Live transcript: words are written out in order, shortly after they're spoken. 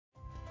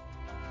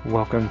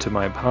Welcome to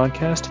my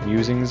podcast,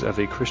 Musings of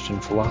a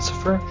Christian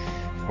Philosopher,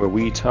 where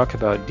we talk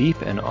about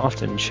deep and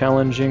often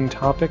challenging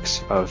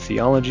topics of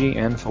theology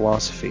and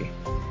philosophy.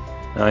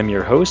 I'm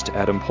your host,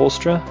 Adam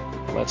Polstra.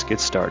 Let's get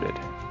started.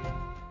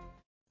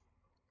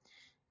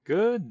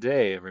 Good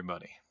day,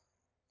 everybody.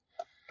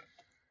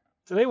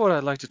 Today what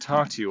I'd like to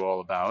talk to you all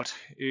about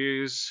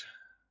is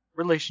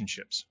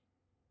relationships.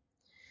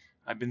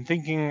 I've been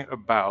thinking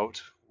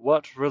about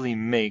what really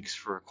makes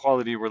for a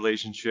quality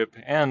relationship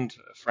and,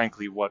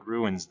 frankly, what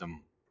ruins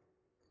them.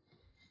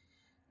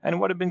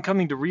 And what I've been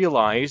coming to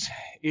realize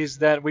is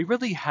that we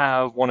really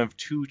have one of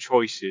two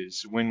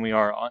choices when we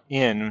are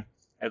in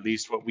at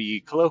least what we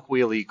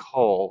colloquially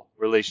call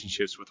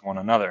relationships with one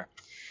another.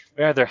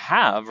 We either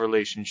have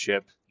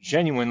relationship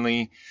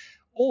genuinely,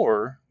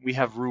 or we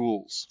have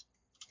rules.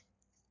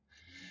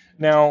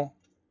 Now,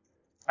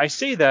 I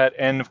say that,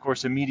 and of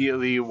course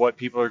immediately what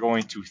people are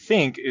going to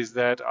think is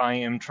that I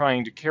am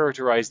trying to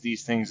characterize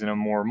these things in a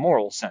more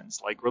moral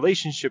sense, like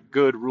relationship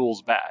good,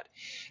 rules bad.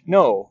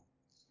 No,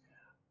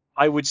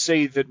 I would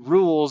say that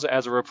rules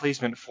as a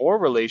replacement for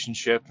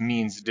relationship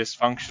means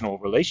dysfunctional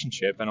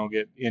relationship, and I'll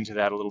get into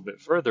that a little bit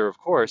further, of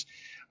course,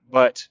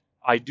 but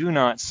I do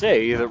not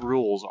say that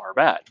rules are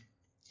bad.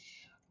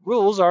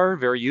 Rules are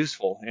very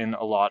useful in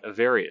a lot of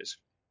areas.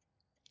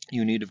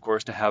 You need, of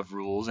course, to have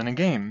rules in a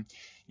game.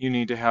 You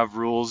need to have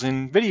rules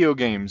in video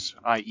games,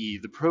 i.e.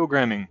 the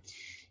programming.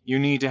 You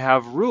need to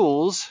have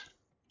rules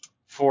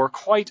for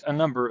quite a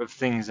number of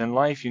things in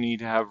life. You need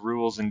to have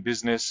rules in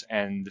business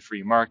and the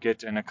free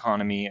market and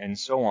economy and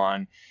so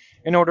on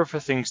in order for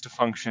things to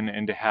function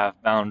and to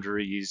have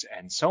boundaries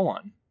and so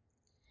on.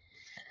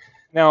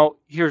 Now,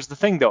 here's the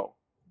thing though.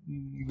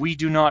 We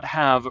do not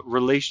have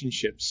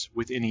relationships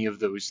with any of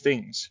those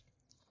things.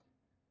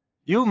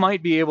 You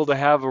might be able to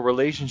have a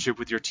relationship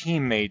with your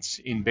teammates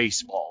in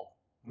baseball,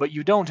 but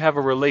you don't have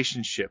a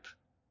relationship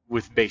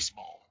with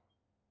baseball.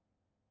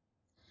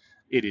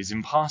 It is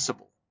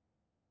impossible.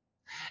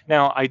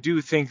 Now, I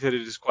do think that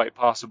it is quite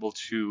possible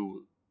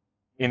to,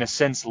 in a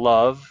sense,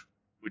 love,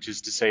 which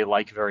is to say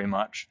like very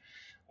much,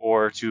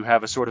 or to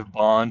have a sort of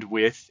bond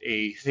with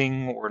a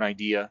thing or an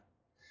idea.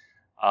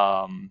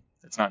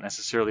 It's not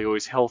necessarily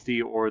always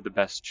healthy or the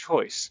best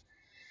choice.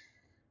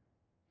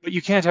 But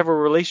you can't have a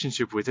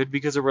relationship with it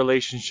because a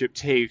relationship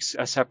takes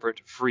a separate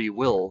free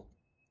will.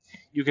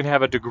 You can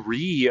have a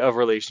degree of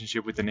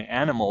relationship with an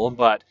animal,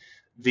 but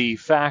the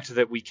fact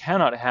that we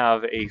cannot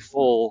have a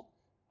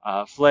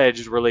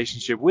full-fledged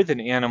relationship with an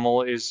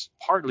animal is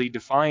partly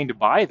defined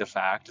by the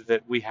fact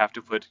that we have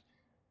to put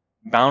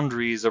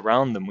boundaries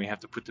around them. We have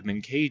to put them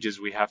in cages.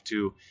 We have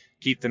to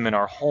keep them in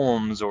our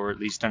homes, or at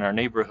least in our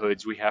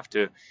neighborhoods. We have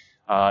to,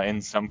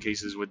 in some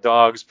cases with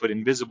dogs, put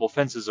invisible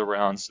fences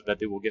around so that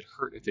they will get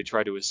hurt if they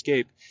try to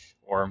escape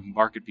or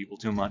bark at people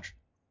too much.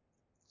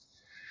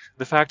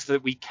 The fact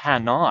that we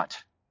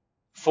cannot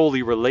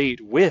fully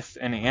relate with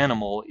an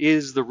animal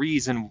is the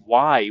reason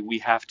why we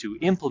have to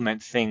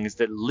implement things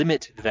that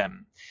limit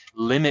them,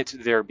 limit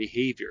their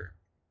behavior.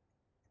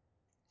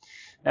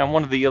 Now,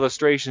 one of the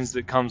illustrations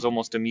that comes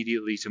almost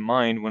immediately to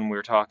mind when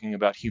we're talking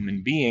about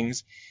human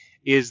beings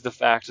is the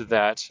fact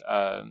that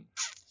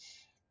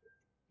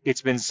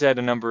it's been said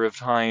a number of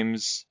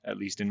times, at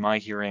least in my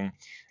hearing,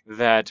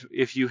 that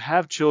if you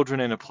have children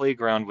in a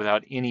playground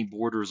without any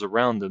borders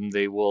around them,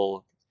 they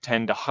will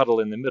tend to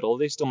huddle in the middle.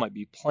 They still might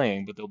be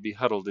playing, but they'll be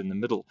huddled in the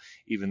middle,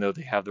 even though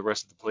they have the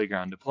rest of the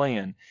playground to play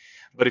in.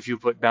 But if you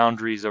put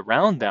boundaries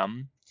around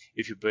them,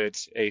 if you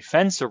put a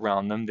fence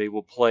around them, they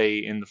will play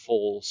in the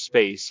full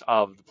space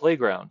of the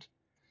playground.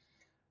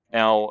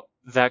 Now,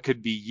 that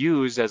could be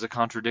used as a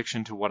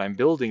contradiction to what I'm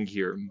building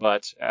here,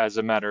 but as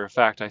a matter of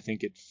fact, I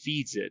think it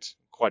feeds it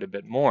quite a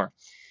bit more.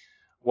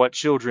 What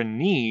children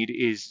need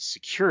is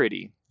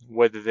security.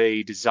 What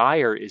they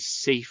desire is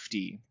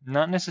safety,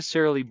 not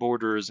necessarily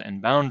borders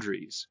and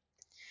boundaries.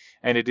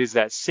 And it is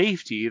that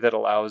safety that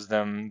allows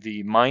them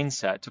the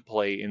mindset to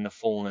play in the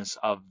fullness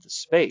of the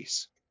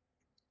space.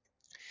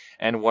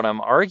 And what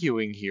I'm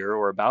arguing here,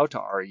 or about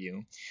to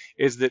argue,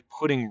 is that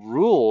putting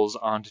rules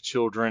onto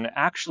children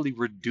actually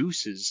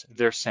reduces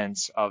their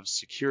sense of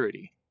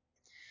security.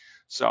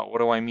 So what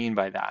do I mean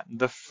by that?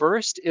 The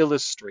first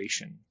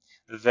illustration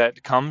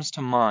that comes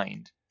to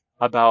mind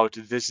about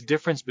this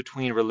difference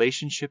between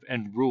relationship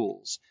and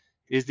rules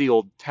is the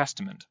Old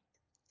Testament.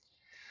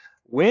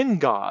 When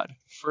God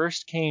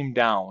first came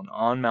down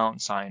on Mount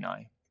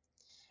Sinai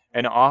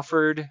and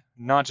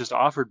not just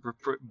offered,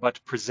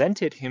 but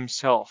presented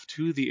himself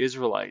to the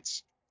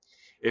Israelites,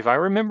 if I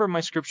remember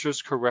my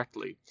scriptures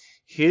correctly,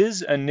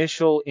 his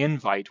initial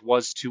invite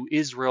was to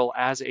Israel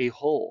as a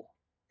whole.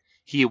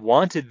 He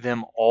wanted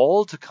them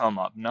all to come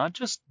up, not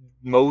just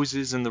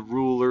Moses and the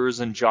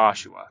rulers and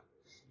Joshua.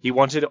 He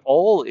wanted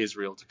all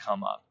Israel to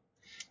come up.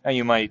 Now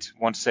you might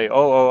want to say,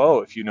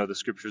 if you know the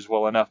scriptures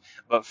well enough.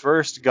 But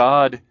first,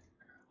 God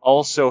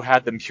also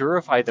had them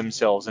purify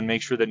themselves and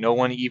make sure that no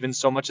one even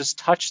so much as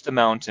touched the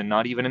mountain,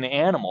 not even an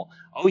animal.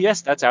 Oh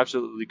yes, that's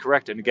absolutely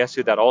correct. And guess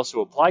who that also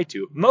applied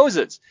to?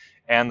 Moses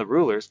and the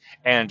rulers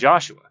and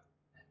Joshua.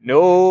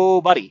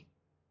 Nobody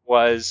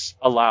was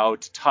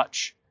allowed to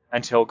touch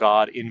until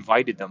God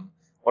invited them.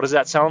 What does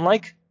that sound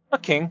like? A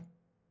king.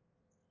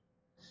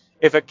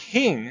 If a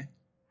king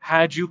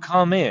had you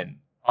come in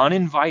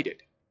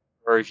uninvited,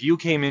 or if you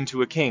came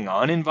into a king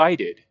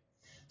uninvited,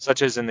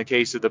 such as in the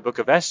case of the book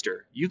of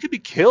Esther, you could be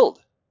killed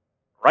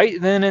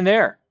right then and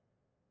there.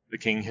 The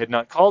king had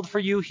not called for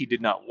you. He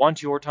did not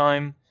want your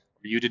time.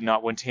 Or you did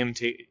not want him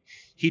to.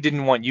 He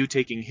didn't want you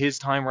taking his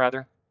time,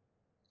 rather.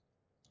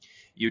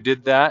 You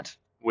did that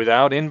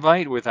without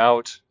invite,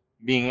 without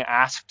being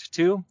asked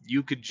to.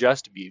 You could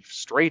just be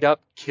straight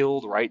up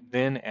killed right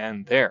then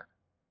and there.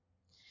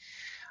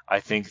 I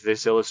think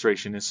this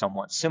illustration is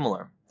somewhat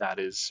similar. That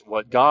is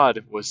what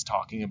God was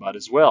talking about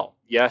as well.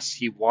 Yes,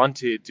 he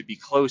wanted to be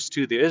close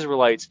to the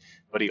Israelites,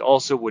 but he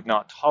also would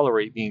not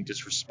tolerate being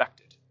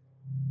disrespected.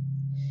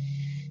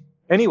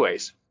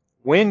 Anyways,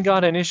 when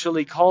God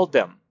initially called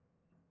them,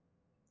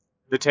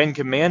 the Ten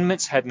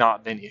Commandments had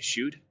not been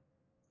issued.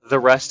 The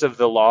rest of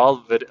the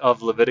law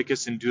of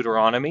Leviticus and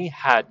Deuteronomy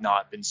had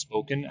not been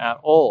spoken at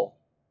all.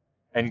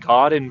 And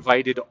God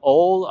invited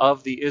all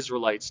of the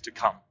Israelites to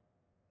come.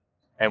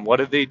 And what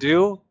did they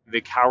do?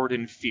 They cowered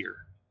in fear.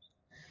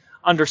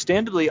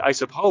 Understandably, I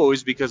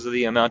suppose, because of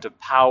the amount of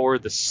power,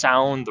 the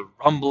sound, the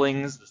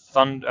rumblings,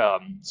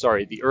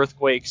 the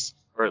earthquakes,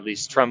 or at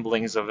least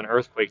tremblings of an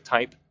earthquake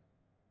type,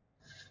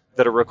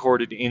 that are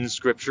recorded in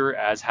Scripture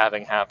as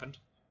having happened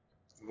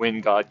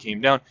when God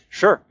came down.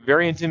 Sure,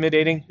 very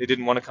intimidating. They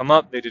didn't want to come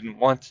up. They didn't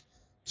want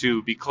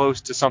to be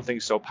close to something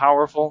so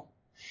powerful.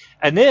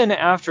 And then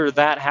after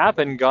that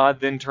happened, God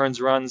then turns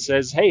around and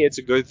says, hey, it's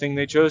a good thing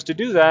they chose to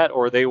do that,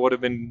 or they would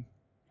have been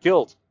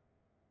killed,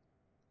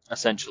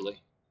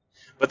 essentially.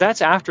 But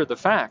that's after the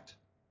fact.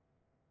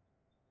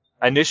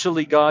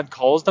 Initially, God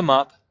calls them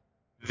up.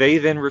 They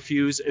then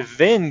refuse.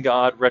 Then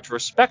God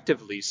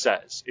retrospectively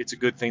says, it's a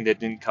good thing they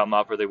didn't come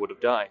up or they would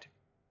have died.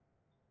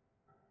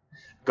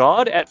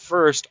 God at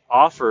first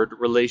offered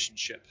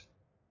relationship.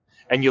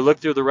 And you look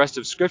through the rest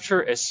of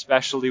Scripture,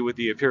 especially with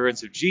the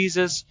appearance of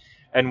Jesus,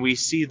 and we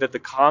see that the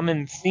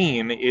common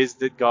theme is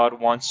that God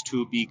wants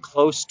to be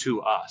close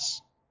to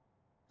us.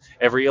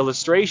 Every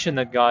illustration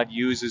that God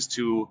uses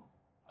to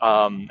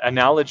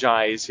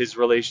analogize his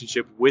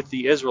relationship with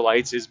the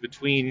Israelites is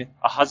between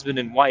a husband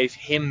and wife,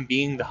 him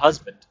being the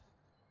husband.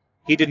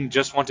 He didn't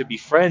just want to be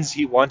friends,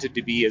 he wanted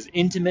to be as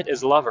intimate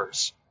as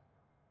lovers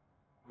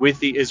with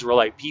the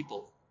Israelite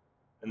people.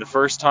 And the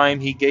first time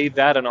he gave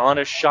that an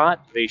honest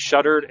shot, they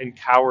shuddered and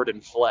cowered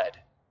and fled.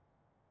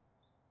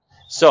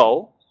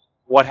 So,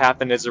 what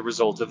happened as a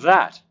result of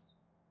that?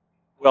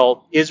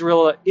 Well,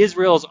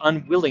 Israel's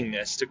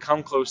unwillingness to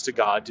come close to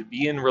God, to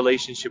be in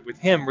relationship with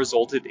him,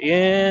 resulted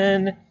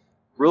in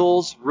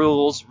rules,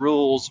 rules,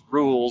 rules,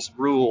 rules,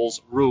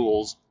 rules,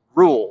 rules,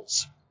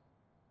 rules.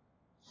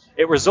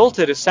 It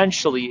resulted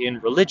essentially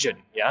in religion,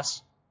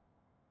 yes?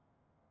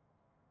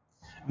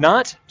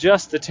 Not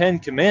just the Ten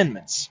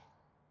Commandments.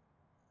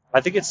 I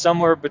think it's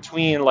somewhere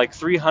between like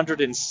 300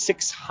 and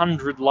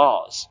 600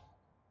 laws,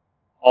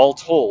 all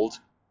told,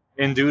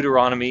 in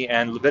Deuteronomy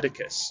and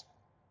Leviticus.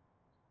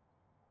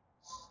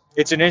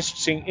 It's an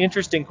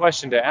interesting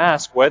question to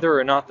ask whether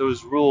or not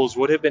those rules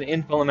would have been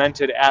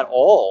implemented at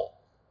all,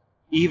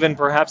 even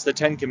perhaps the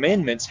Ten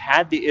Commandments,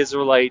 had the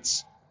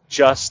Israelites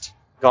just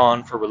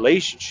gone for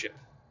relationship.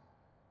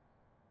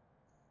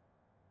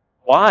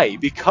 Why?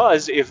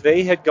 Because if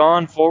they had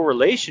gone for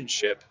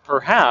relationship,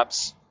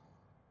 perhaps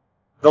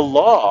the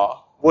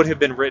law would have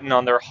been written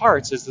on their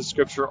hearts, as the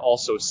Scripture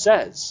also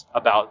says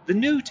about the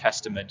New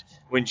Testament,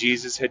 when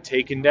Jesus had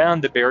taken down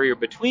the barrier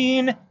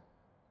between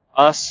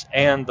us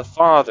and the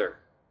Father.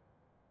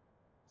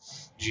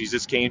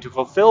 Jesus came to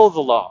fulfill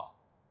the law.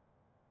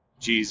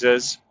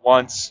 Jesus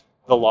wants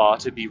the law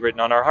to be written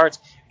on our hearts.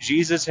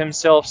 Jesus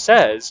himself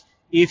says,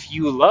 if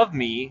you love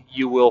me,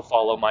 you will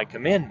follow my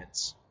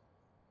commandments.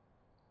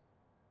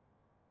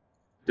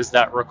 Does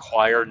that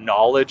require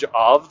knowledge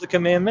of the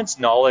commandments,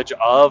 knowledge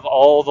of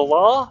all the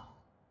law?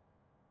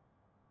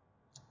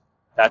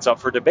 That's up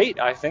for debate,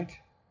 I think.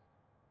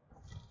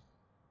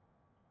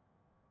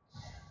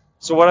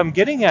 So what I'm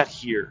getting at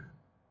here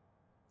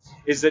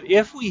is that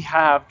if we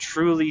have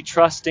truly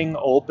trusting,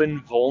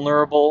 open,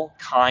 vulnerable,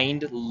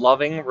 kind,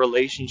 loving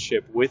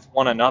relationship with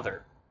one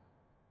another,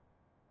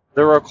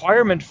 the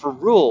requirement for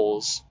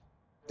rules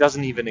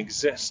doesn't even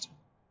exist.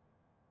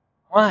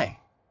 Why?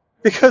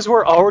 Because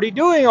we're already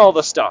doing all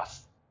the stuff.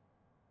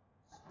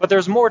 But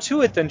there's more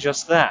to it than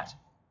just that.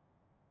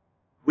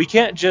 We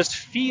can't just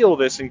feel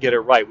this and get it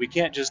right. We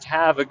can't just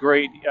have a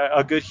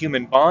good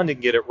human bond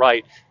and get it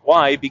right.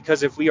 Why?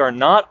 Because if we are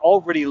not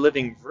already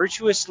living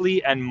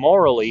virtuously and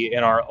morally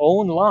in our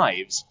own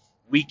lives,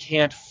 we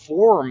can't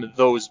form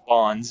those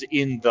bonds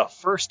in the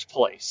first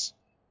place.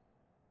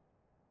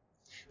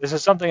 This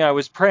is something I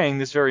was praying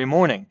this very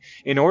morning.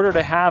 In order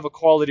to have a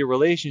quality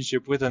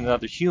relationship with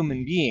another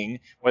human being,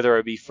 whether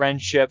it be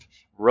friendship,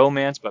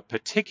 romance, but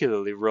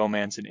particularly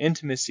romance and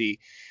intimacy,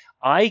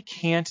 I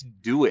can't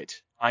do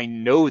it I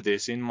know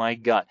this in my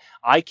gut.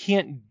 I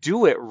can't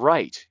do it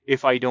right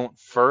if I don't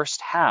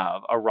first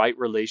have a right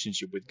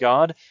relationship with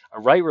God, a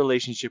right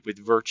relationship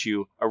with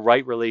virtue, a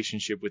right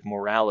relationship with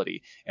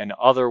morality. In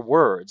other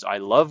words, I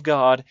love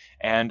God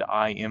and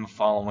I am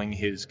following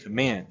his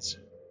commands.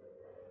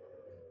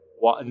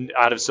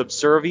 Out of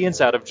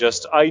subservience, out of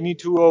just, I need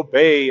to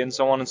obey, and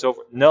so on and so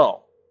forth.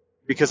 No,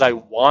 because I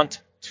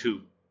want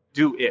to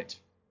do it.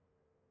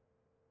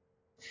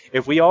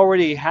 If we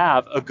already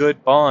have a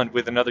good bond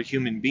with another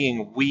human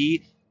being,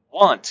 we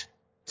want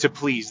to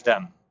please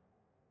them.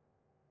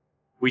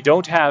 We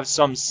don't have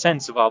some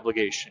sense of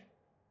obligation.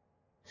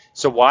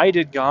 So why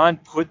did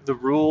God put the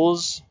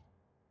rules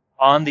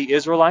on the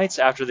Israelites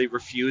after they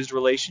refused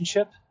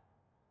relationship?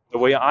 The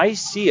way I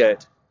see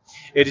it,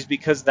 it is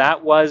because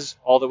that was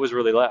all that was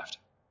really left.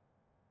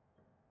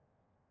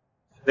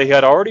 They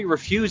had already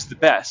refused the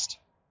best.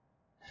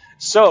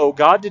 So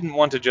God didn't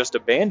want to just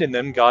abandon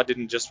them. God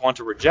didn't just want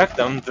to reject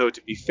them, though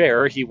to be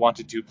fair, he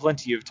wanted to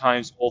plenty of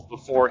times both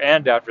before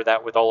and after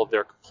that with all of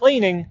their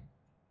complaining.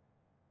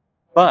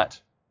 But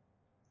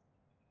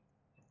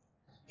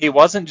he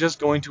wasn't just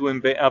going to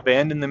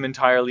abandon them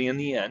entirely in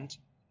the end.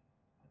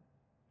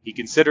 He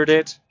considered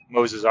it.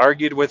 Moses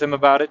argued with him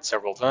about it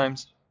several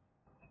times.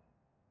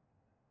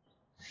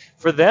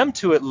 For them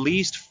to at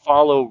least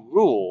follow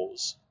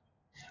rules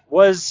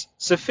was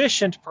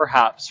sufficient,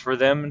 perhaps, for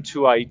them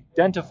to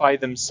identify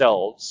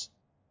themselves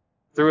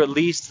through at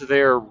least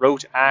their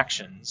rote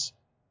actions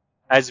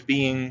as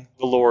being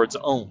the Lord's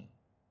own,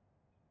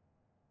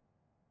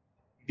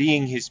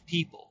 being his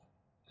people.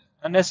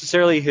 Not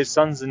necessarily his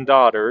sons and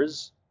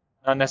daughters,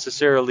 not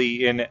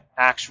necessarily in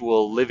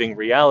actual living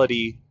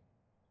reality,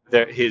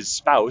 his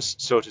spouse,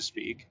 so to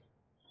speak.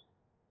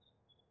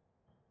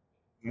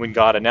 When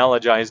God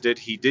analogized it,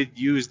 he did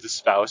use the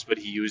spouse, but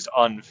he used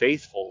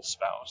unfaithful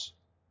spouse.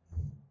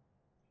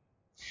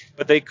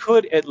 But they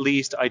could at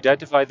least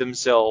identify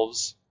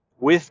themselves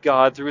with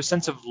God through a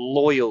sense of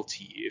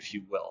loyalty, if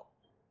you will.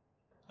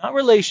 Not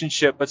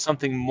relationship, but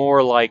something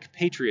more like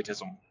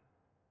patriotism.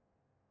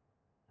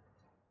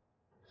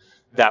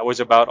 That was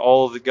about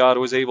all that God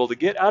was able to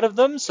get out of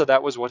them, so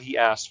that was what he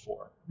asked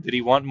for. Did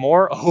he want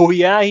more? Oh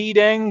yeah, he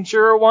dang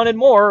sure wanted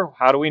more.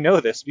 How do we know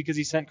this? Because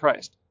he sent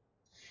Christ.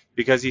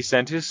 Because he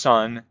sent his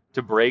son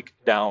to break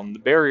down the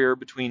barrier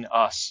between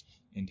us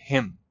and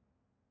him.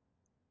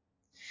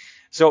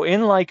 So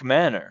in like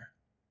manner,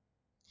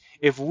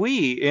 if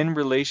we, in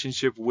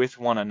relationship with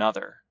one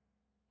another,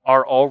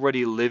 are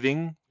already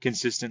living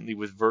consistently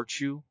with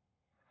virtue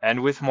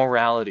and with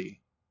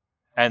morality,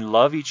 and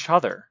love each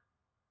other,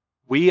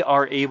 we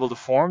are able to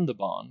form the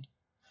bond,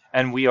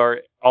 and we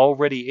are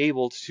already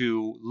able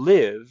to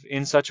live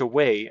in such a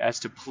way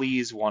as to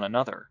please one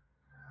another.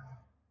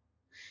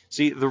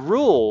 See, the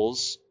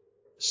rules,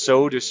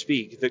 so to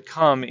speak, that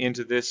come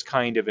into this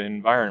kind of an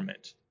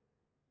environment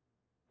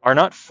are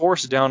not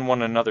forced down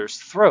one another's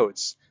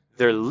throats.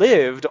 They're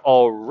lived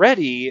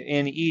already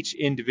in each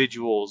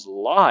individual's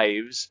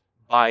lives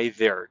by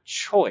their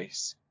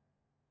choice.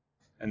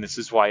 And this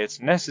is why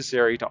it's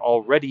necessary to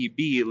already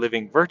be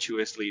living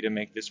virtuously to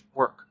make this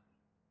work.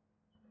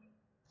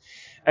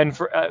 And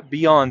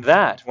beyond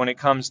that, when it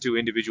comes to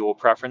individual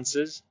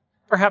preferences,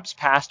 perhaps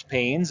past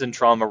pains and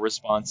trauma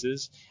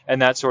responses,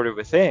 and that sort of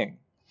a thing,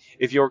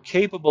 if you're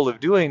capable of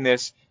doing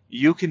this,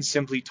 you can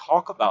simply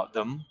talk about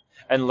them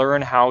and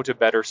learn how to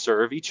better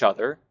serve each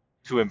other,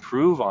 to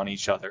improve on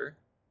each other,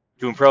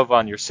 to improve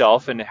on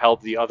yourself and to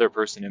help the other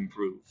person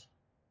improve.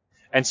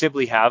 And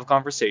simply have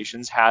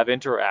conversations, have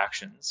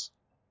interactions.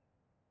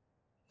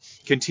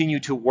 Continue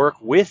to work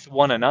with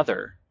one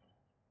another.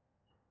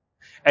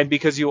 And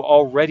because you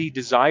already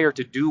desire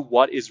to do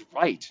what is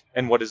right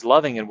and what is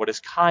loving and what is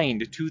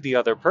kind to the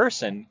other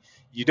person,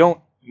 you don't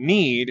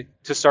need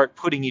to start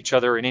putting each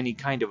other in any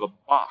kind of a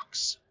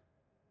box.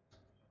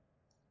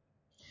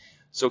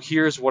 So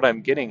here's what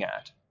I'm getting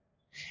at.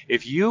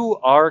 If you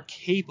are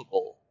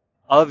capable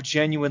of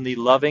genuinely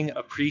loving,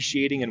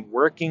 appreciating, and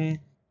working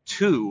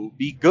to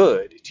be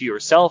good to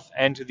yourself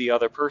and to the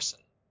other person,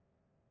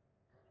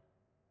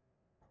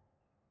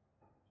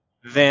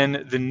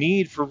 then the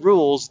need for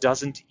rules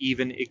doesn't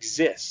even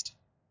exist.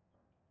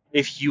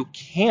 If you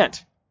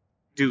can't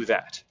do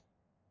that,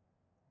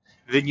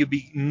 then you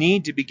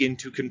need to begin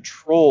to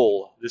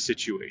control the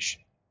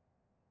situation.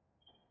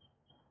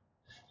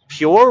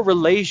 Pure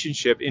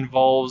relationship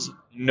involves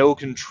no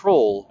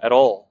control at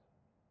all.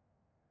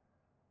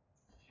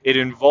 It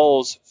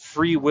involves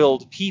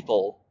free-willed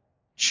people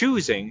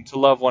choosing to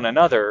love one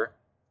another.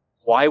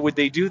 Why would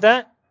they do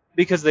that?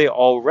 Because they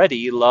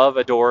already love,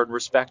 adore, and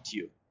respect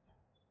you.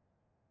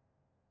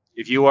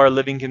 If you are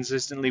living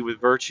consistently with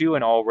virtue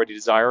and already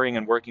desiring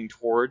and working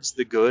towards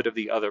the good of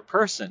the other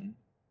person,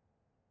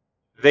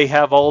 they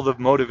have all the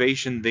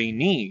motivation they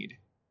need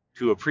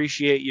to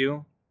appreciate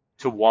you,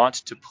 to want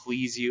to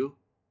please you,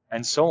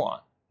 and so on.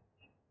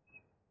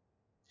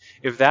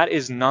 If that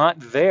is not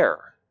there,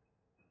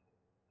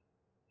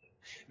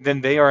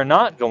 then they are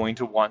not going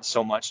to want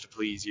so much to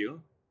please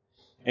you.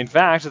 In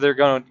fact, they're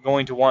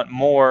going to want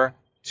more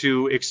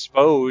to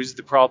expose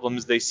the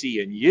problems they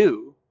see in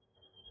you.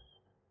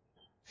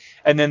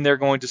 And then they're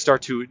going to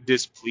start to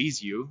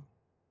displease you.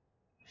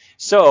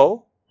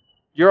 So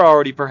you're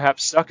already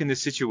perhaps stuck in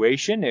this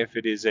situation, if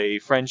it is a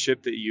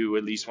friendship that you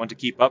at least want to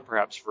keep up,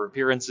 perhaps for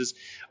appearances,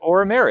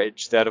 or a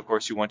marriage that, of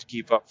course, you want to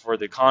keep up for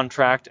the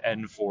contract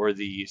and for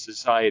the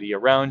society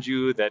around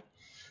you, that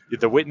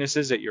the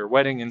witnesses at your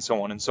wedding, and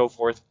so on and so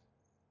forth.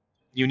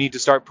 You need to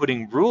start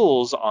putting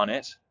rules on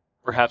it,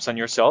 perhaps on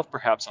yourself,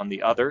 perhaps on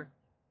the other.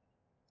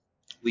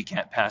 We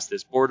can't pass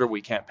this border,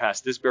 we can't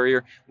pass this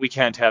barrier, we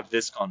can't have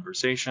this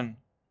conversation,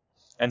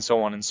 and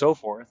so on and so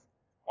forth.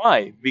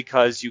 Why?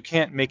 Because you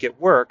can't make it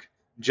work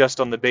just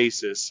on the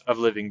basis of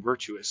living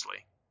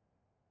virtuously.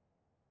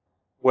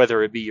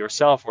 Whether it be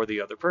yourself or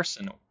the other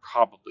person, or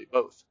probably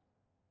both.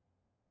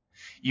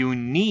 You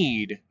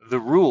need the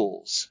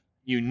rules.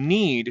 You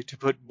need to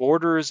put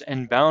borders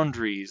and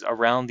boundaries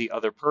around the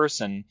other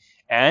person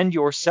and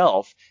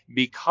yourself,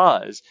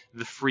 because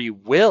the free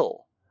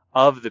will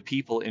of the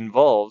people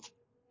involved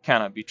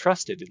cannot be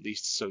trusted, at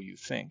least so you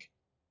think.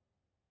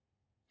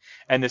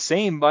 And the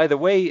same, by the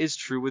way, is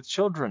true with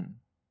children.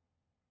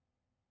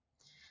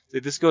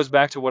 This goes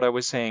back to what I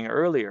was saying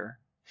earlier.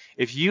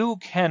 If you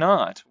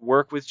cannot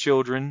work with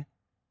children,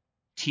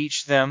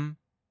 teach them,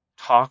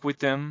 talk with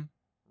them,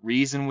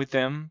 reason with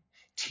them,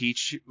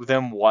 teach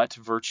them what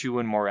virtue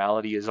and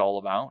morality is all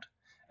about,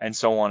 and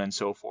so on and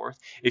so forth.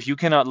 If you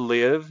cannot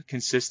live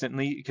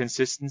consistently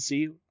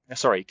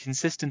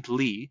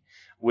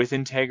with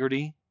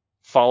integrity,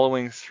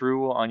 following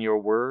through on your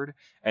word,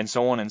 and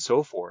so on and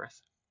so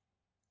forth,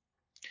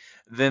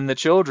 then the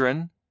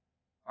children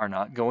are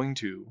not going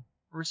to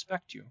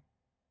respect you.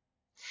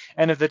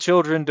 And if the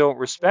children don't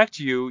respect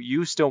you,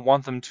 you still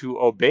want them to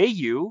obey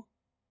you,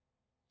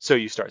 so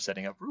you start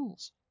setting up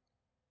rules.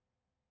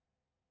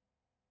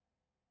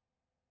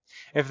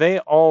 If they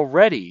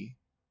already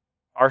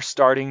are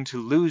starting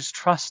to lose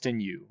trust in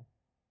you,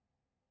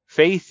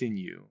 faith in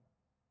you,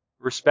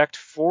 respect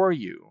for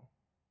you,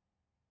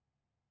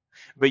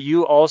 but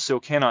you also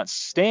cannot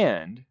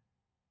stand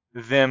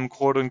them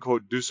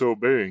quote-unquote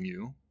disobeying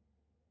you,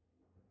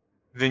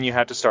 then you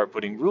have to start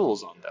putting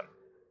rules on them.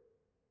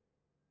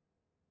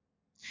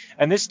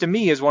 And this, to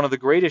me, is one of the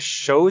greatest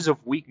shows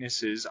of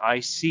weaknesses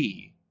I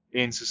see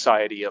in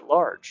society at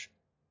large.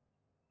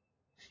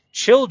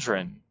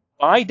 Children,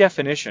 by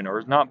definition,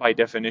 or not by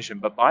definition,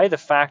 but by the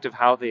fact of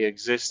how they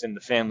exist in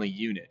the family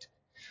unit,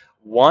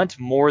 want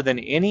more than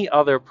any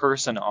other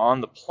person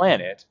on the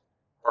planet,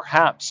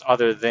 perhaps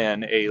other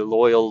than a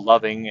loyal,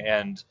 loving,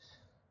 and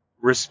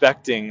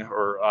respecting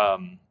or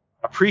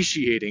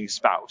appreciating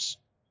spouse.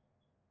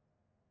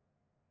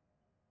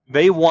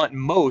 They want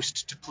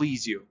most to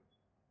please you.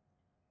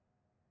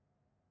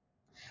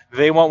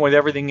 They want with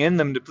everything in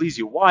them to please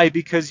you. Why?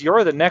 Because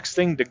you're the next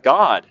thing to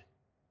God.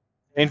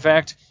 In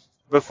fact,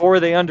 before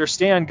they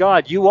understand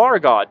God, you are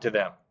God to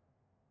them.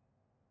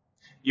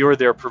 You're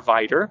their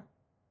provider.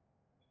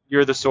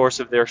 You're the source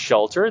of their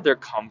shelter, their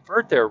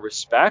comfort, their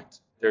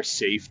respect, their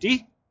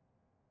safety.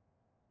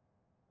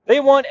 They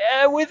want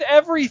with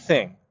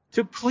everything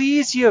to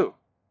please you.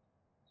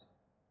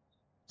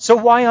 So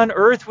why on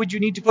earth would you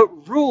need to put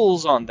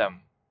rules on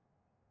them?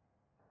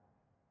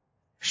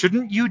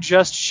 Shouldn't you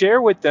just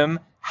share with them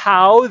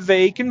how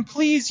they can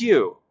please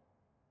you?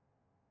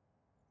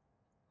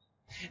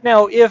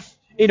 Now, if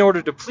in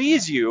order to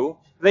please you,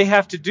 they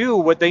have to do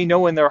what they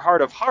know in their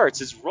heart of hearts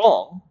is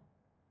wrong,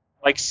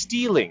 like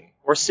stealing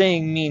or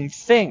saying mean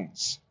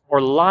things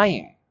or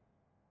lying,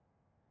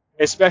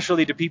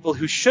 especially to people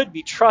who should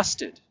be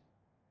trusted,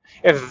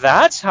 if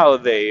that's how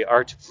they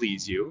are to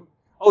please you,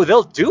 oh,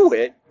 they'll do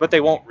it, but they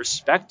won't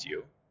respect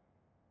you.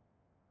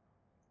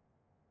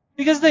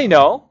 Because they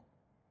know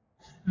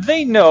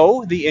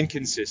the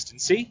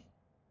inconsistency.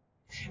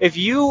 If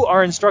you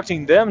are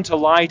instructing them to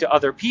lie to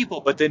other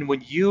people, but then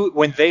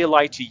when they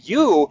lie to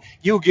you,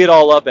 you get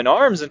all up in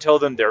arms and tell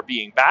them they're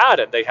being bad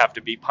and they have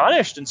to be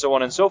punished and so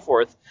on and so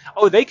forth,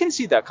 oh, they can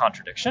see that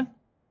contradiction.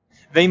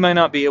 They might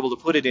not be able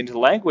to put it into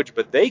language,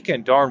 but they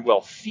can darn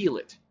well feel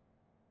it.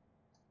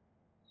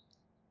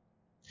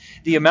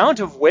 The amount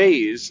of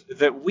ways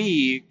that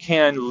we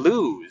can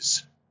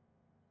lose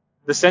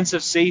the sense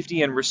of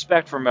safety and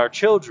respect from our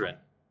children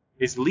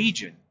is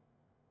legion.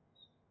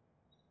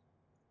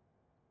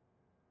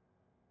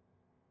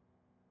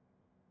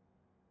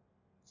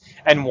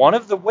 And one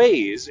of the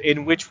ways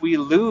in which we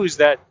lose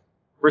that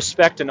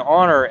respect and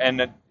honor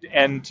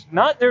and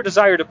not their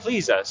desire to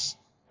please us,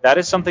 that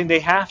is something they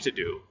have to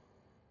do.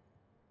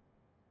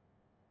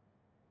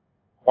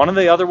 One of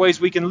the other ways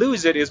we can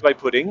lose it is by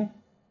putting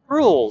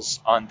rules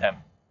on them.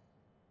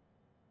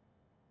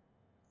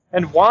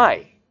 And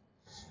why?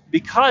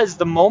 Because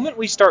the moment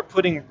we start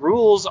putting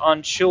rules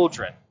on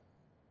children,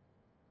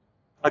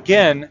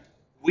 again,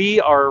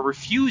 we are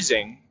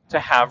refusing to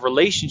have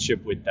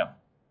relationship with them.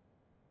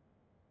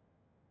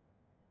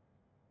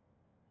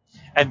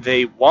 And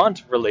they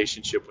want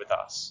relationship with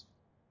us.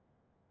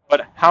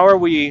 But how are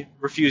we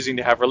refusing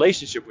to have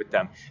relationship with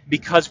them?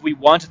 Because we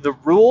want the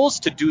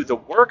rules to do the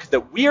work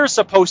that we are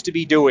supposed to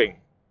be doing.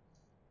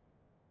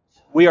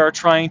 we are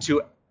trying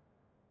to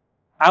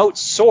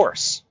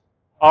outsource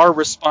our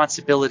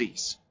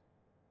responsibilities.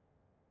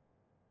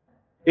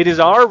 It is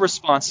our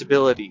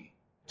responsibility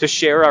to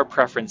share our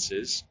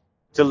preferences,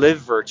 to live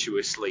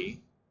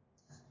virtuously,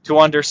 to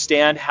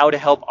understand how to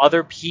help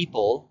other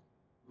people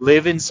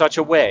live in such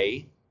a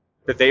way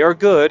that they are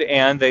good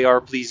and they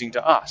are pleasing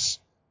to us.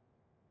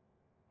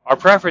 Our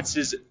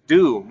preferences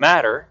do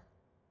matter.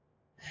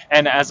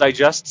 And as I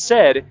just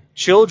said,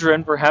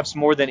 children, perhaps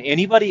more than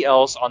anybody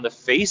else on the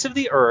face of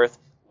the earth,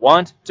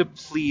 want to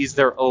please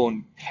their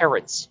own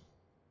parents.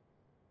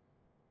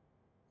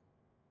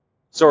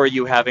 So are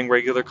you having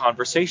regular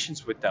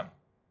conversations with them?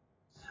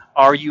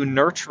 Are you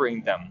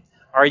nurturing them?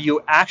 Are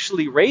you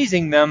actually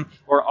raising them,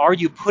 or are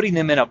you putting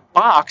them in a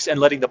box and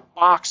letting the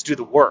box do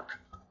the work?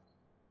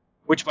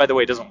 Which, by the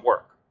way, doesn't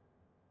work.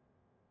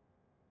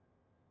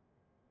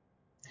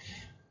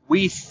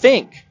 We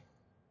think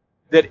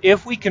that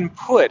if we can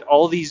put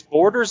all these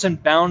borders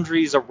and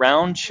boundaries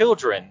around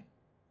children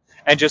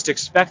and just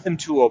expect them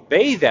to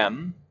obey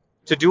them,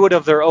 to do it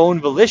of their own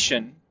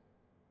volition,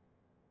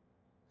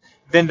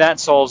 then that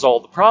solves all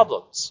the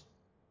problems.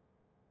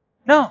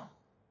 No.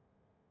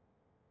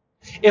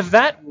 If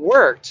that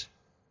worked,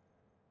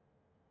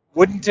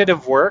 wouldn't it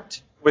have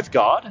worked with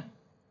God?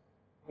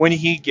 When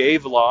he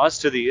gave laws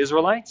to the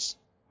Israelites?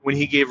 When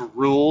he gave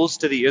rules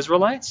to the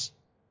Israelites?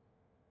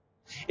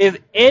 If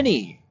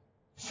any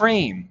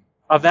frame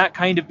of that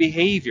kind of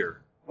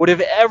behavior would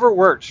have ever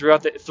worked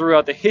throughout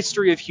the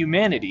history of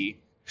humanity,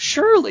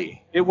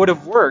 surely it would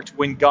have worked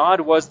when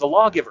God was the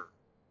lawgiver.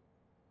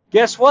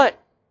 Guess what?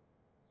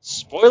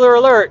 Spoiler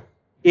alert,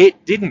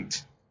 it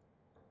didn't.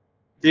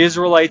 The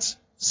Israelites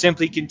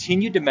simply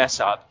continued to mess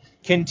up,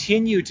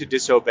 continued to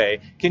disobey,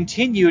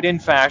 continued, in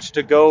fact,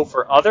 to go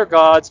for other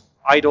gods,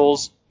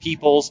 idols,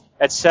 peoples,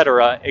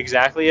 etc.,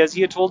 exactly as he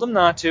had told them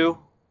not to.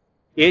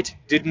 It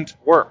didn't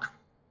work.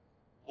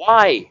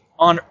 Why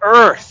on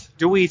earth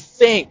do we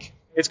think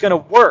it's going to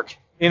work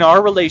in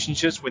our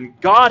relationships when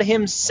God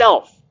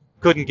himself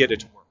couldn't get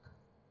it to work?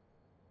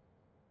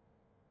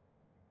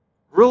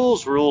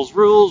 Rules, rules,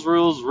 rules,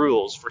 rules,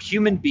 rules for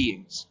human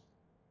beings.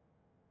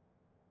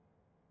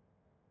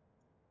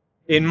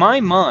 In my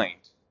mind,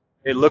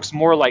 it looks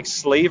more like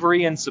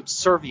slavery and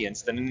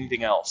subservience than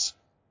anything else.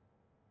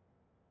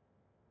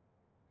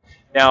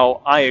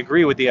 Now, I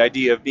agree with the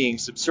idea of being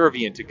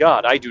subservient to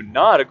God. I do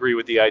not agree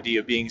with the idea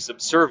of being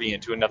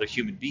subservient to another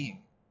human being.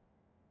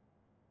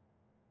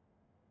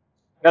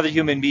 Another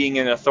human being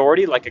in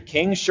authority, like a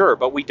king, sure,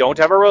 but we don't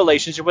have a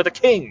relationship with a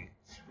king.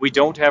 We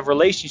don't have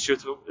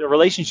relationships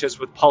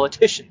with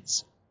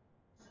politicians.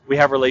 We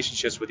have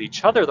relationships with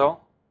each other, though.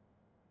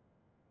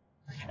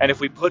 And if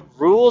we put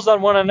rules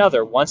on one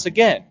another, once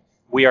again,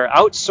 we are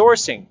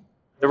outsourcing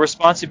the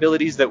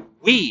responsibilities that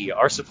we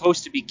are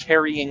supposed to be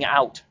carrying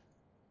out.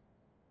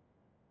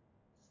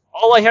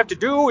 All I have to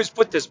do is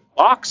put this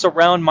box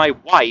around my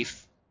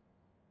wife,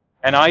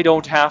 and I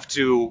don't have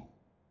to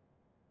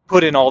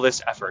put in all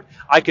this effort.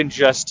 I can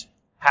just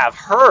have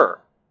her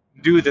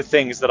do the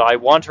things that I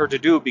want her to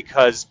do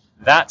because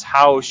that's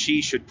how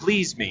she should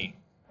please me.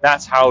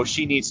 That's how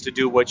she needs to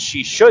do what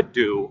she should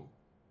do.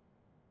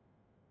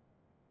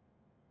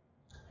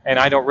 And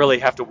I don't really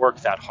have to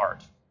work that hard.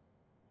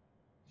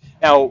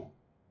 Now,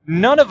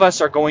 none of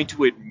us are going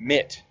to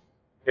admit,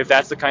 if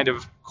that's the kind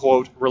of,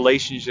 quote,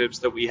 relationships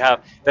that we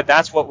have, that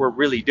that's what we're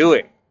really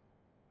doing.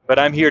 But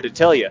I'm here to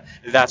tell you,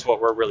 that's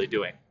what we're really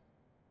doing.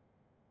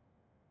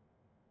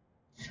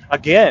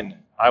 Again,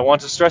 I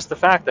want to stress the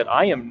fact that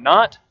I am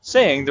not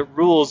saying that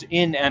rules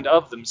in and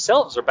of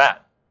themselves are bad.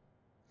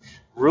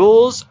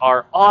 Rules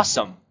are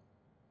awesome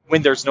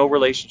when there's no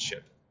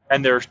relationship.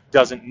 And there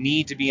doesn't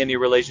need to be any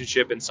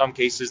relationship. In some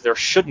cases, there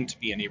shouldn't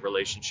be any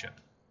relationship.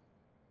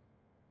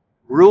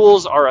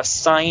 Rules are a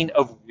sign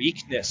of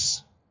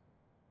weakness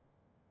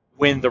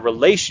when the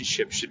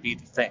relationship should be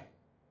the thing.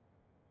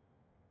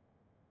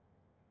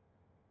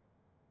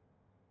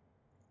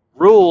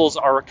 Rules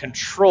are a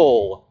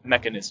control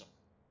mechanism.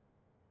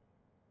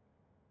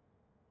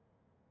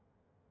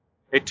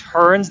 It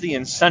turns the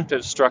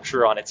incentive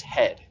structure on its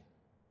head.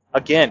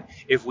 Again,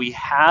 if we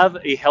have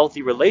a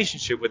healthy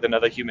relationship with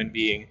another human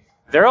being,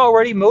 they're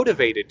already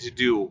motivated to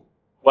do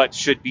what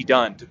should be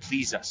done to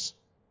please us.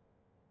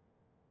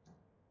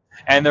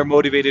 And they're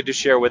motivated to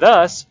share with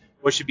us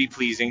what should be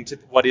pleasing to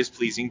what is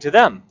pleasing to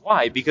them.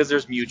 Why? Because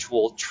there's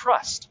mutual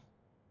trust.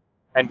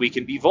 And we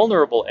can be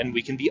vulnerable and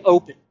we can be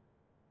open.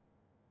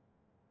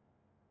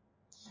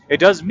 It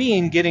does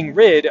mean getting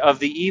rid of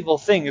the evil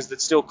things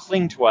that still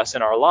cling to us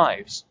in our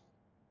lives.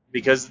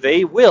 Because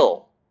they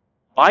will,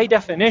 by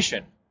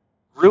definition,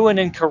 ruin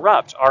and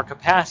corrupt our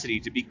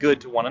capacity to be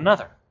good to one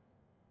another.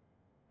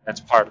 That's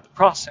part of the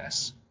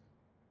process.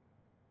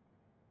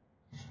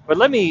 But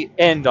let me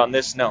end on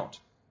this note.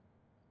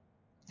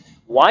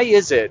 Why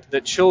is it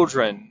that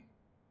children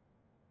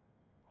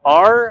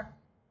are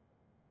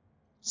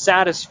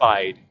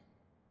satisfied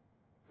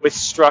with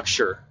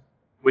structure,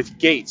 with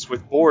gates,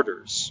 with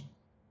borders,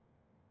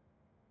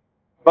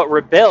 but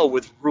rebel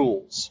with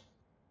rules?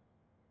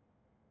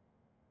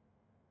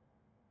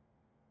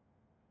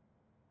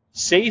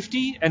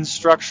 Safety and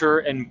structure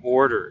and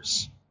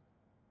borders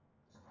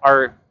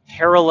are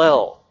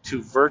parallel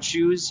to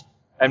virtues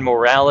and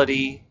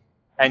morality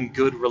and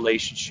good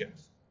relationship.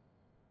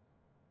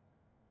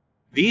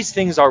 These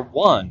things are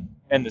one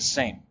and the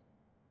same.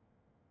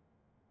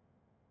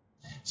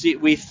 See,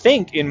 we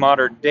think in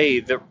modern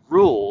day that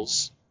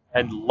rules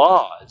and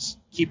laws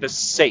keep us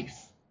safe.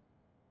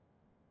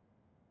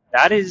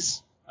 That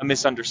is a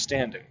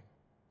misunderstanding.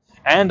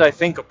 And I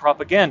think a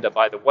propaganda,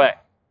 by the way.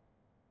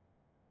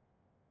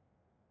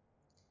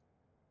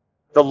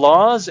 The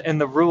laws and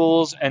the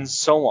rules and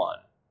so on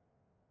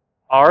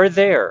are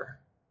there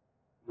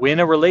when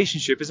a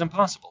relationship is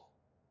impossible.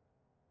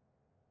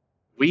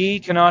 We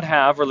cannot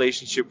have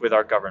relationship with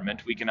our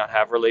government, we cannot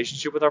have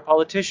relationship with our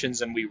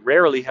politicians, and we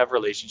rarely have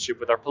relationship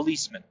with our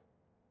policemen.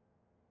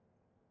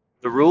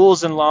 The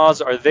rules and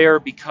laws are there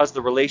because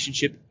the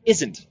relationship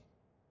isn't.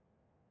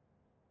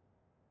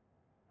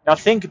 Now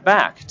think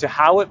back to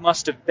how it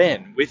must have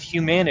been with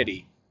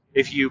humanity.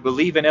 If you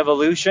believe in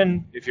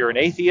evolution, if you're an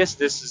atheist,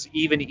 this is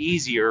even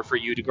easier for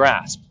you to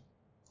grasp.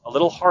 A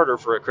little harder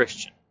for a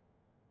Christian.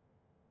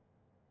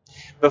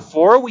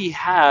 Before we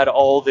had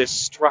all this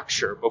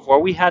structure,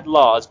 before we had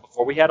laws,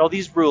 before we had all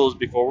these rules,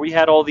 before we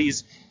had all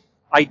these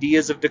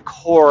ideas of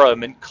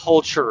decorum and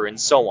culture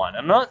and so on,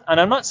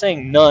 I'm not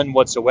saying none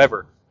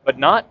whatsoever, but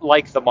not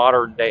like the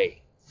modern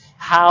day.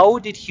 How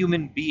did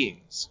human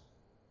beings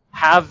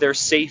have their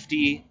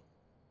safety,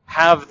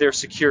 have their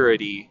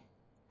security,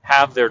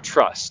 have their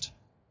trust?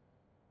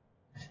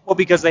 Well,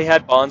 because they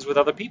had bonds with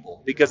other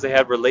people, because they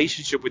had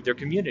relationship with their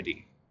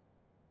community,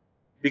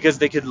 because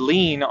they could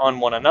lean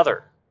on one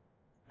another.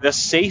 The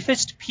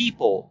safest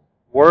people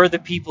were the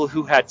people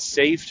who had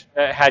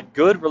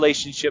good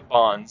relationship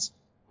bonds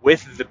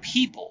with the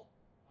people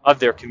of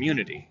their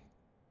community.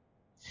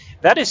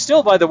 That is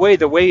still, by the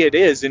way it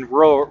is in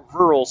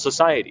rural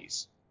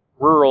societies,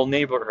 rural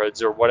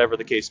neighborhoods, or whatever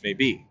the case may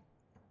be.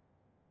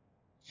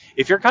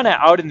 If you're kind of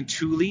out in the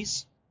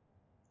Tules,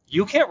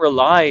 you can't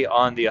rely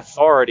on the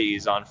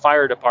authorities, on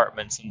fire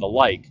departments and the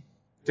like,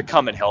 to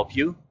come and help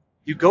you.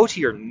 You go to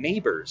your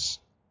neighbors.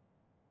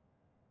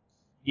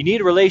 You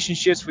need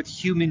relationships with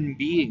human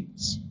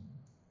beings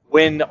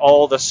when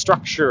all the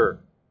structure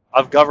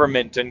of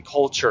government and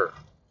culture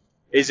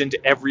isn't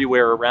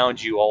everywhere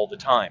around you all the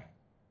time.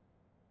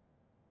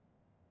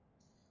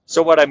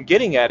 So what I'm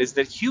getting at is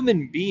that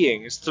human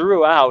beings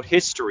throughout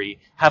history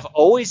have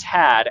always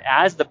had,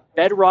 as the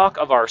bedrock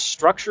of our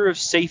structure of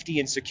safety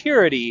and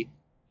security,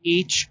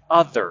 each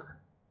other.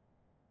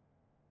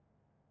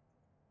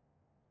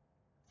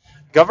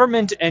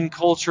 Government and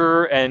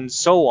culture and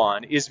so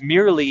on is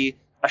merely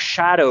a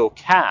shadow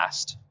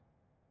cast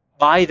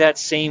by that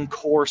same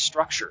core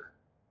structure.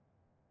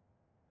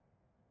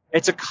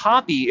 It's a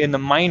copy in the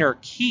minor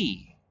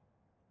key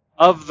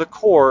of the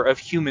core of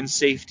human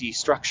safety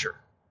structure.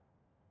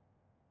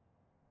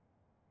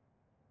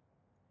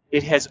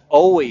 It has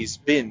always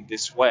been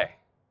this way.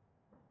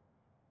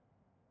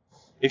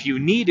 If you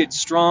needed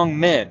strong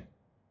men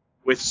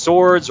with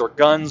swords or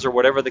guns or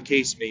whatever the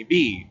case may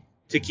be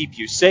to keep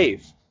you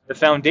safe, the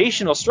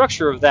foundational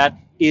structure of that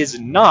is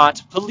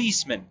not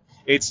policemen.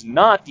 It's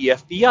not the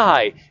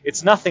FBI.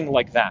 It's nothing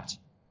like that.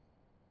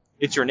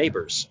 It's your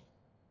neighbors.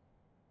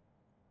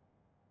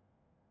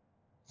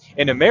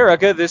 In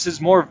America, this is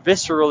more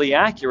viscerally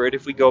accurate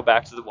if we go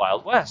back to the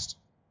Wild West.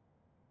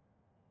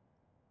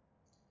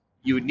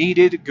 You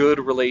needed good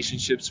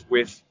relationships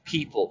with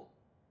people.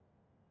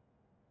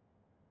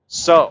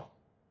 So,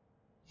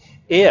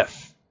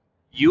 if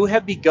you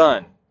have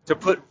begun to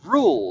put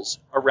rules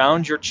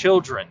around your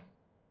children,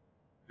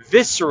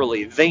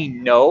 viscerally, they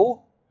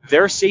know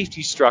their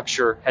safety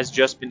structure has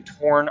just been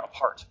torn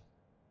apart.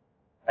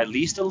 At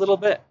least a little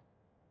bit.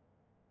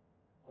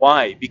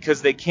 Why?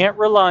 Because they can't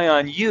rely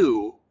on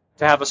you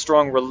to have a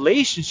strong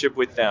relationship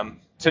with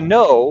them to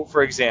know,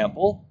 for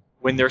example,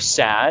 when they're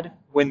sad,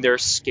 when they're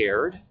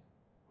scared,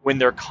 when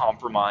they're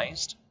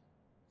compromised.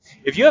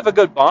 If you have a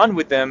good bond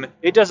with them,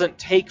 it doesn't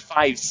take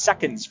 5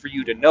 seconds for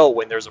you to know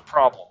when there's a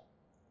problem.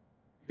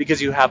 Because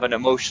you have an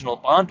emotional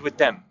bond with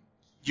them.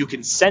 You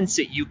can sense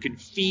it, you can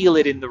feel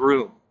it in the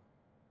room.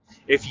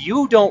 If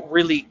you don't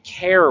really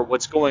care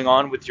what's going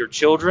on with your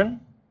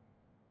children,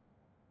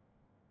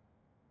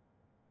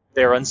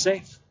 they're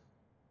unsafe.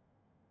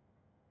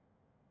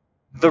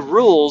 The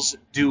rules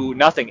do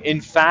nothing.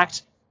 In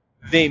fact,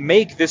 they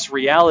make this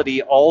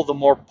reality all the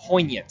more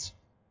poignant.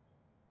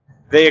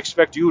 They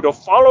expect you to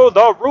follow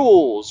the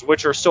rules,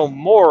 which are so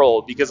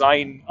moral because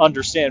I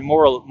understand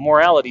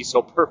morality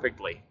so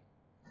perfectly.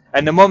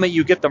 And the moment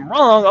you get them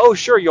wrong, oh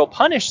sure, you'll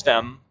punish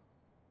them.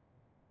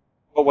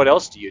 But what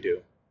else do you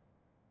do?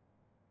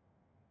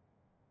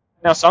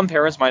 Now, some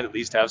parents might at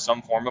least have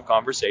some form of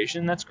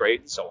conversation. That's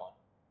great, and so on.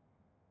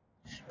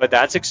 But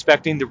that's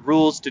expecting the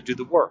rules to do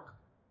the work.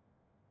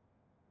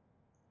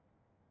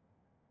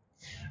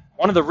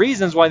 One of the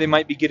reasons why they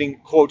might be getting,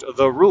 quote,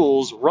 the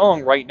rules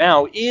wrong right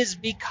now is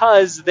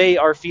because they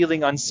are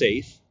feeling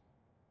unsafe,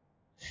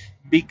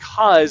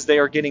 because they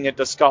are getting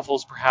into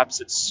scuffles perhaps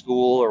at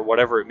school or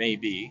whatever it may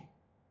be.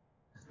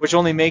 which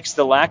only makes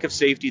the lack of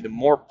safety the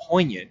more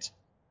poignant,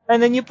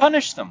 and then you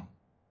punish them.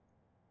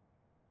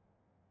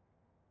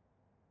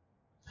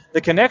 The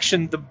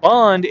connection, the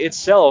bond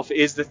itself,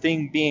 is the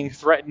thing being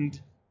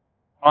threatened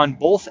on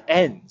both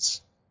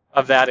ends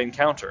of that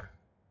encounter.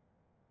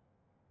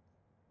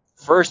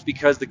 First,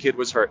 because the kid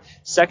was hurt.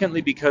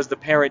 Secondly, because the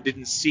parent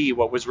didn't see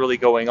what was really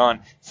going on.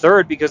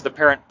 Third, because the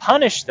parent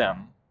punished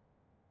them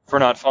for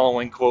not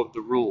following, quote,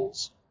 the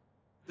rules.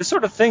 This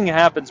sort of thing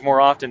happens more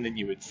often than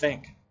you would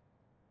think.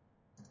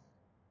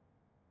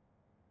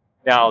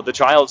 Now, the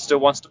child still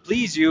wants to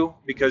please you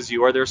because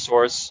you are their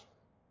source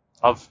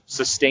of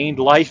sustained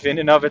life in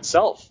and of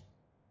itself.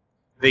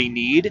 They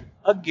need,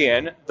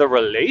 again, the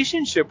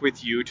relationship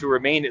with you to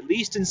remain, at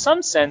least in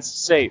some sense,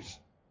 safe.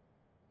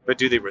 But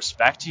do they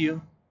respect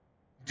you?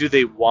 Do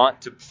they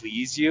want to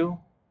please you?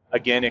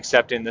 Again,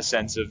 except in the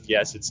sense of,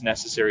 yes, it's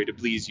necessary to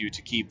please you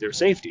to keep their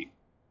safety.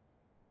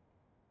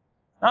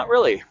 Not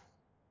really.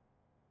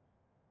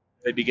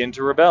 They begin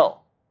to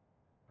rebel.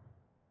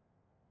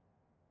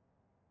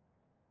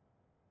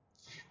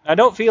 I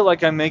don't feel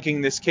like I'm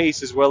making this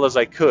case as well as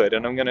I could,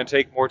 and I'm going to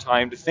take more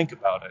time to think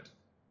about it.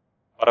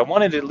 But I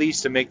wanted at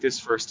least to make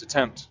this first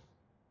attempt.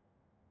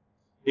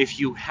 If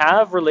you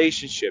have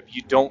relationship,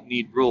 you don't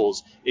need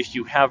rules. If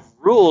you have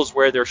rules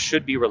where there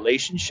should be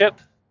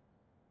relationship,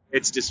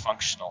 it's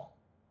dysfunctional.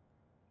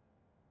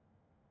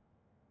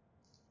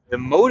 The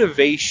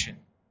motivation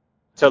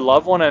to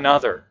love one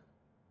another,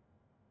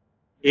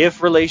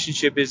 if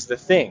relationship is the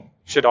thing,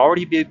 should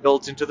already be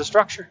built into the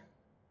structure.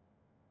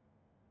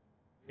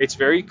 It's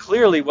very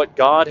clearly what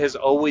God has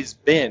always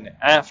been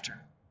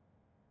after,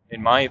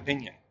 in my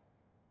opinion.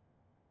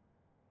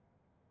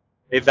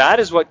 If that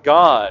is what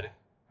God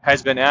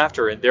has been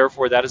after, and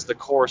therefore that is the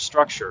core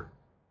structure,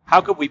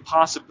 how could we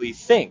possibly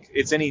think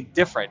it's any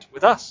different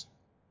with us?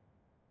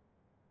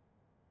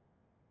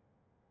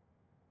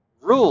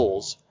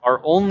 Rules are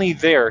only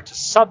there to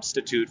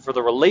substitute for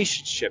the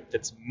relationship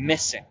that's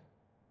missing.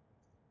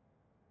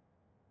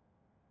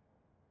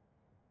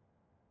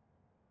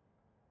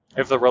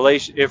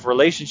 If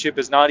relationship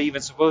is not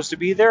even supposed to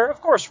be there,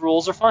 of course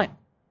rules are fine.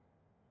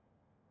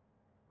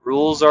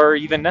 Rules are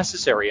even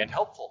necessary and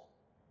helpful.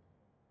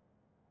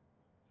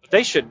 But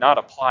they should not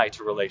apply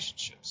to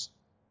relationships.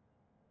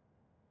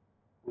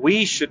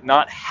 We should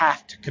not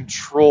have to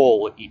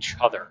control each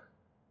other.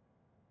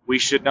 We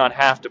should not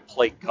have to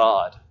play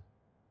God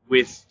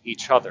with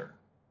each other.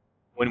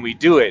 When we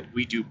do it,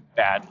 we do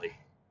badly.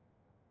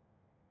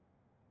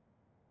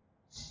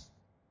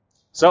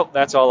 So,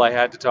 that's all I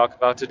had to talk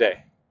about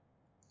today.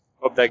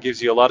 Hope that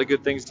gives you a lot of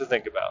good things to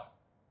think about.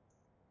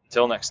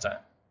 Until next time.